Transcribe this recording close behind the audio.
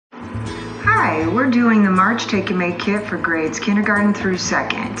Hi, we're doing the March Take and Make kit for grades kindergarten through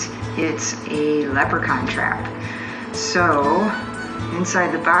 2nd. It's a leprechaun trap. So,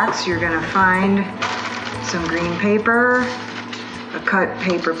 inside the box you're going to find some green paper, a cut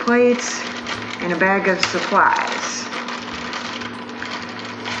paper plates, and a bag of supplies.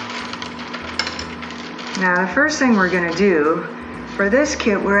 Now the first thing we're going to do for this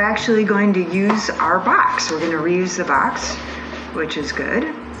kit, we're actually going to use our box. We're going to reuse the box, which is good.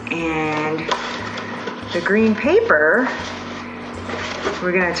 And the green paper,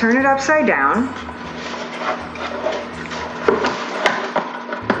 we're going to turn it upside down.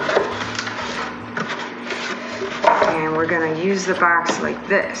 And we're going to use the box like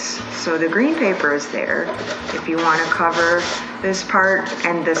this. So the green paper is there if you want to cover this part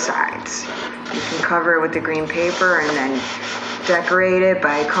and the sides. You can cover it with the green paper and then decorate it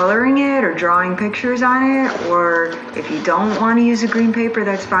by coloring it or drawing pictures on it, or if you don't want to use a green paper,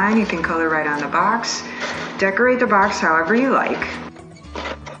 that's fine. You can color right on the box. Decorate the box however you like.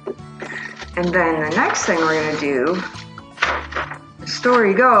 And then the next thing we're going to do, the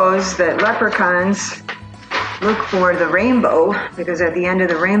story goes that leprechauns look for the rainbow because at the end of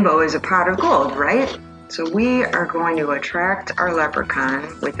the rainbow is a pot of gold, right? So we are going to attract our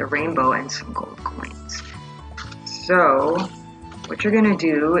leprechaun with a rainbow and some gold coins. So what you're going to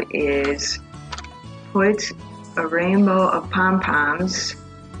do is put a rainbow of pom-poms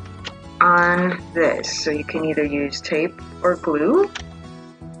on this. So you can either use tape or glue.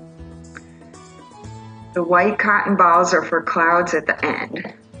 The white cotton balls are for clouds at the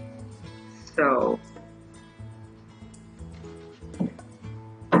end. So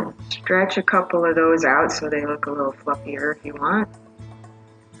stretch a couple of those out so they look a little fluffier if you want.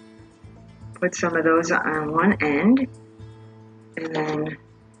 Put some of those on one end. And then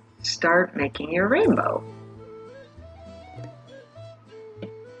start making your rainbow.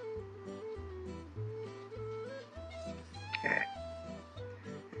 Okay.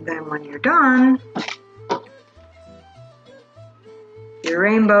 And then when you're done, your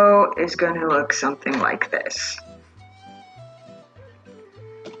rainbow is going to look something like this.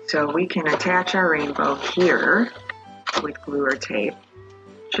 So we can attach our rainbow here with glue or tape.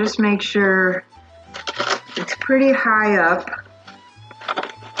 Just make sure it's pretty high up,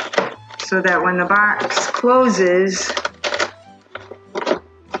 so that when the box closes,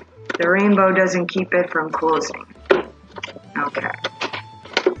 the rainbow doesn't keep it from closing. Okay.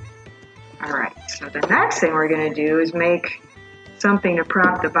 All right, so the next thing we're going to do is make something to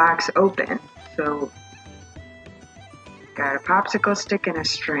prop the box open. So, got a popsicle stick and a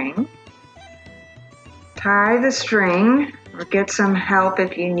string. Tie the string, or get some help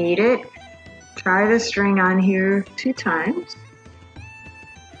if you need it. Tie the string on here 2 times.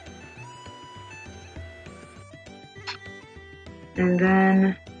 And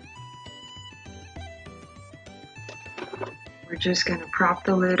then we're just going to prop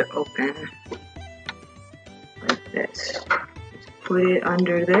the lid open like this. Just put it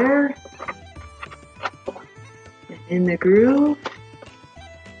under there and in the groove.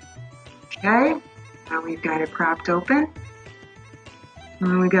 Okay, now we've got it propped open.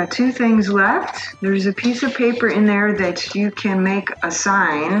 And we got 2 things left. There's a piece of paper in there that you can make a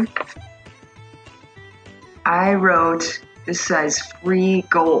sign. I wrote, this says free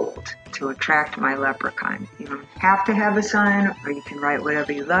gold to attract my leprechaun. You don't have to have a sign, or you can write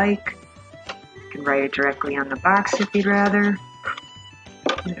whatever you like. You can write it directly on the box if you'd rather.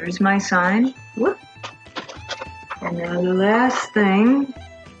 There's my sign. Whoop. And now the last thing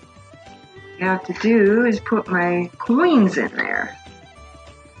I have to do is put my coins in there.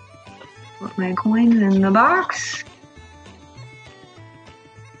 Put my coins in the box.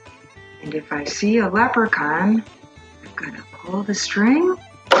 And if I see a leprechaun, I'm gonna pull the string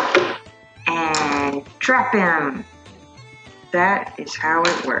and trap him. That is how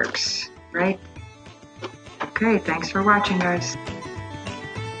it works, right? Okay, thanks for watching, guys.